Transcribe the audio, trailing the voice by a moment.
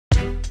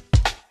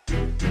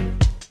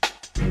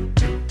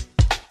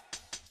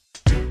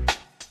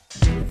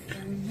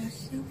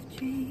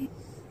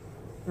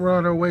We're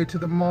on our way to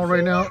the mall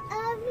right now.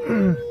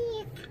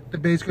 The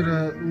bae's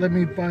gonna let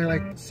me buy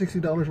like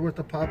 $60 worth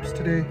of pops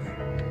today.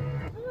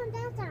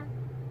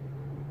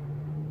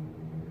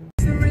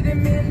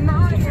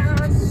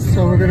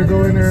 So we're gonna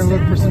go in there and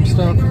look for some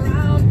stuff.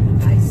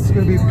 It's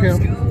gonna be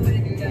pimp.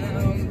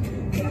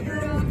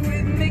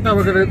 Now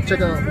we're gonna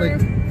check out like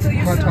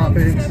Hot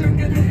Topics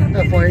and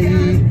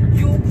FYE,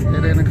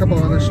 and then a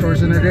couple other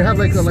stores in there. They have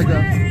like a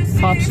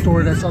pop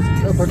store that sells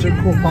a bunch of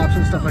cool pops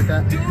and stuff like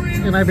that.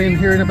 And I've been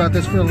hearing about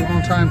this for a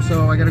long time,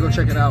 so I gotta go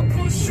check it out.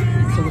 So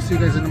we'll see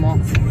you guys in the mall.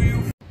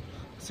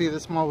 See,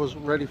 this mall was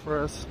ready for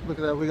us. Look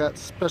at that, we got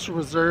special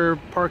reserve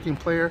parking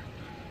player.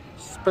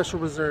 Special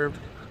reserved.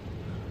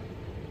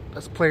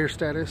 That's player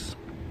status.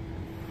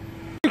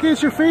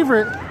 It's your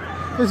favorite.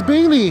 It's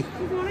Bailey. She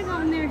want to go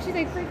in there. She's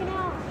like freaking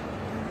out.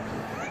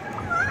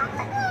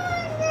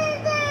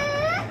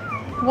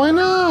 Why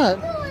not?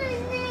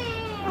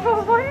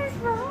 Oh, what is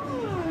wrong?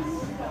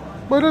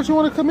 Why don't you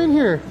want to come in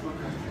here?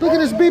 Look at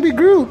this baby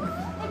Groot.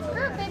 It's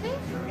Groot, baby.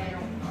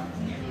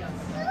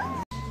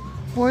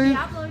 Boy,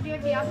 Diablo, do you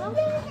have Diablo?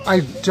 I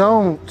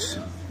don't.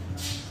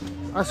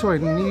 That's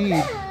what I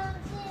need.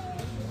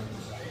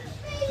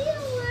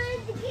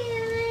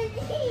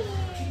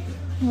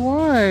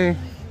 Why?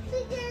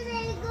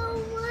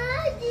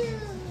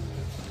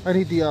 I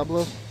need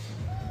Diablo.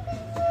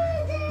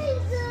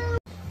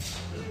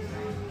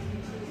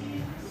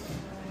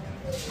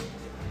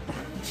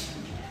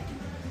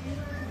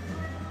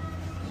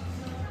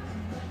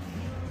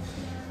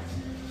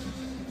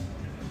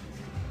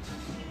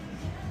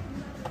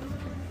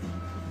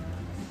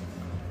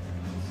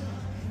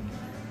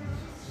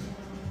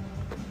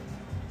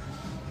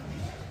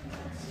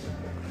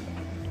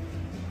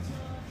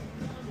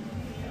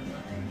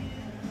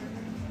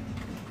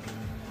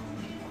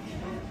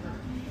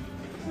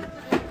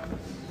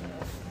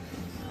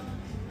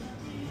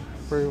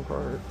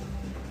 Braveheart.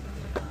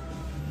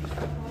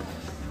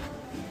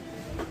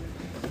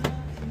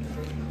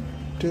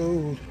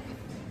 Dude.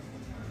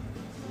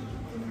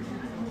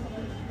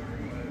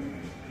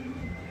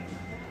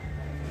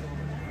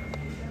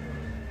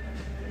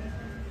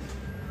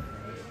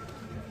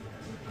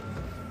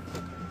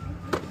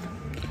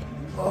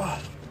 Oh.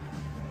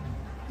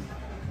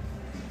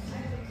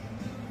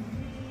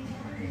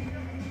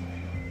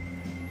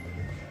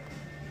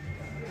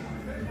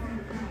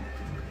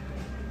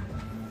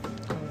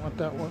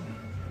 That one.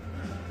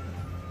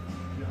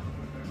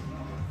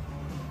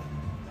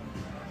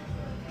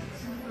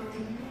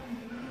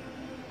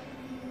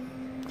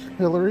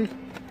 Hillary.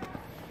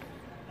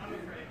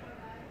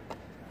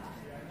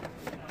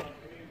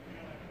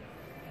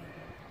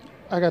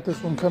 I got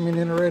this one coming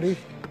in already.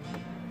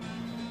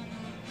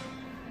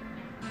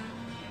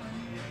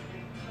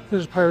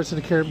 There's Pirates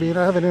of the Caribbean.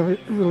 I haven't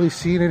really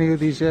seen any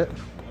of these yet.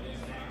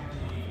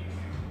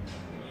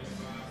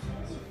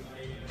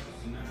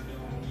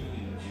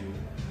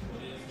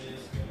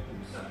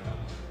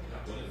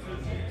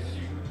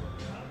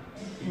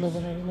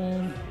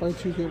 $11.99. Buy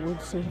two get one.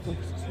 Same place.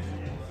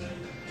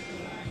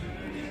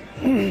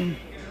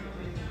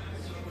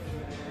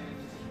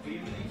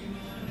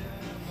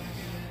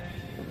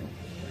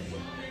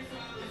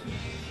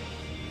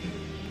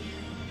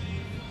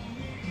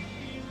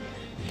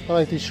 I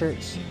like these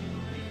shirts.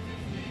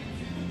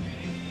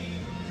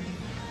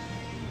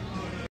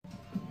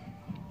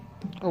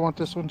 I want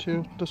this one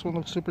too. This one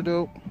looks super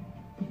dope.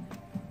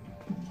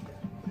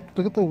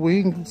 Look at the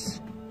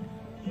wings.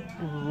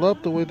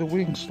 Love the way the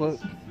wings look.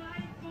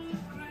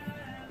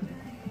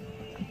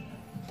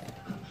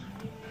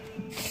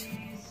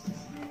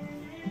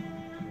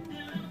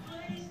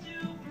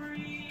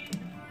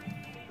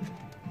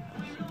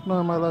 None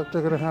of my luck,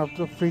 they're gonna have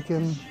the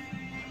freaking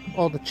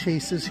all the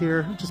chases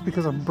here just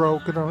because I'm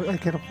broke and I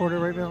can't afford it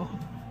right now.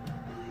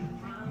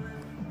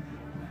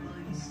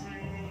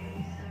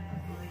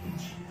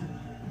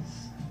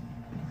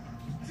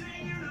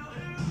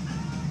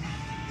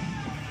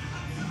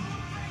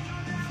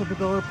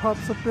 $7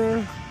 pops up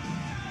there.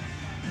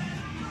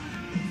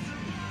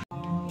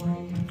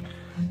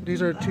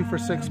 These are 2 for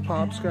 $6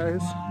 pops,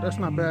 guys. That's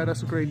not bad.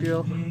 That's a great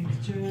deal.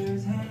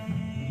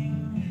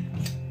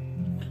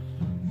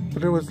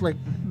 But it was like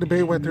the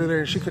bae went through there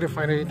and she couldn't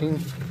find anything.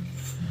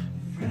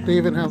 They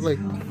even have like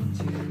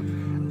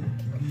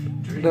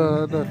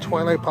the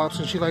Twilight pops,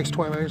 and she likes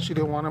Twilight and she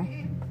didn't want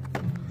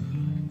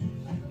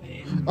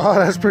them. Oh,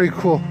 that's pretty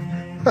cool.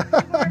 For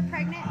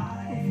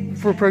pregnant.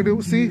 For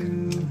pregnant, see?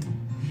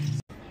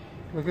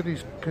 Look at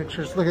these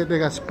pictures. Look at, they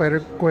got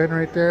Spider-Gwen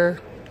right there.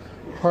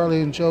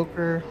 Harley and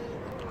Joker.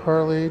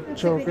 Harley,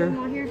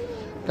 Joker.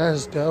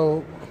 That's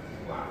dope.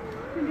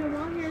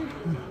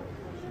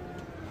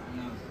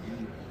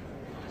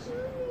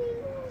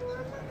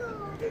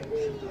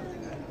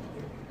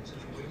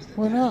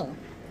 Why not?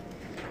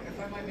 If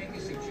I might make a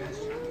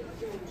suggestion,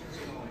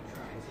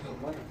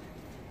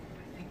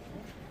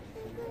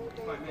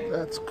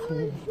 that's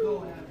cool.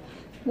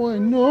 Why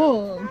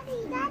not?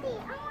 Daddy, I want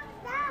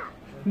that.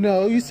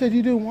 No, you said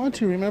you didn't want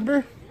to,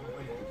 remember?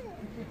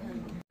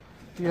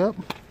 Yep.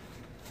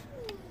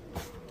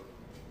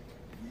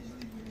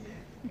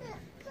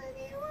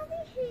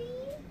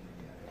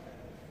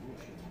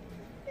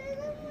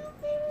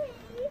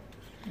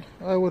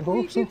 I would You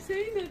hope so. keep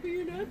saying that, but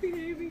you're not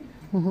behaving.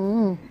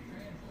 Mm-hmm.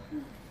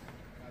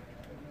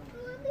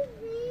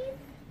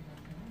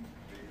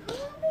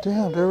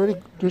 Damn,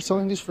 they're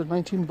selling these for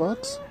 19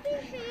 bucks?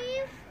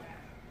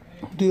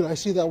 Dude, I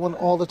see that one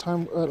all the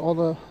time at all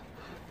the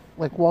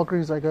like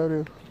Walgreens I go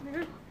to.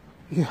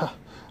 Yeah,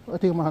 I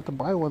think I'm gonna have to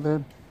buy one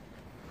then.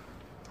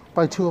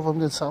 Buy 2 of them,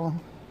 then sell them.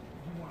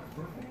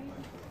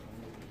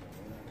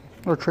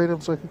 Or trade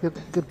them so I can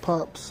get good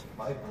pops.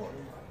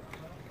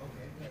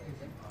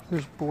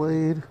 There's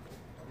Blade.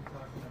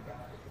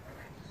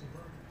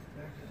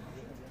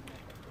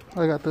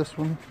 I got this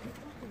one.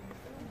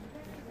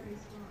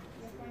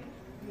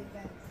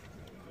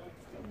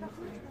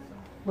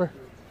 Where?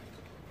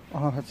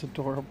 Oh, that's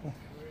adorable.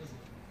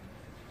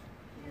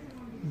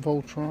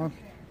 Voltron.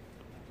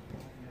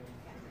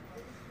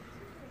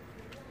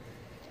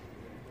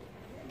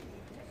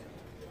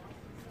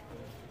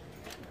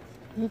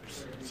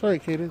 Oops. Sorry,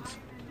 Cadence.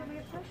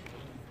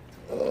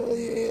 Oh,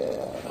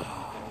 yeah.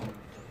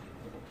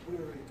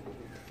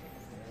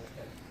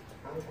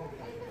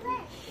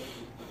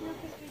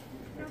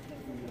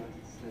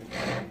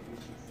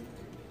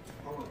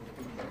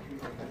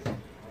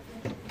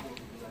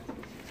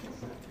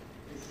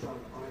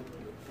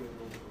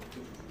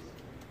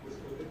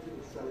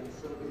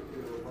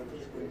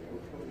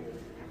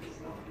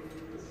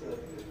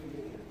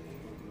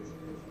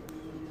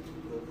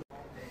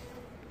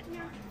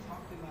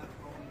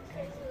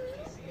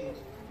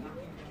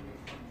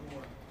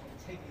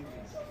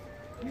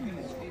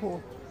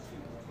 Cool.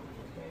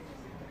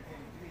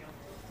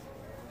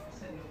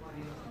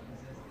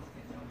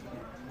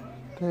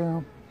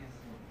 Damn.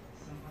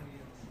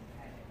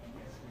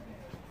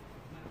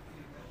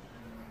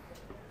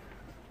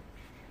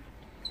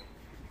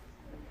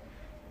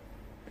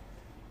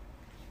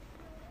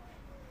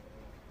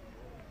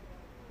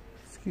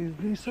 Excuse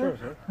me, sir.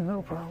 Sure,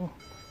 No problem.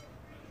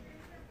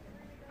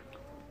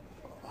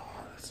 Oh,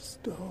 this is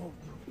dope.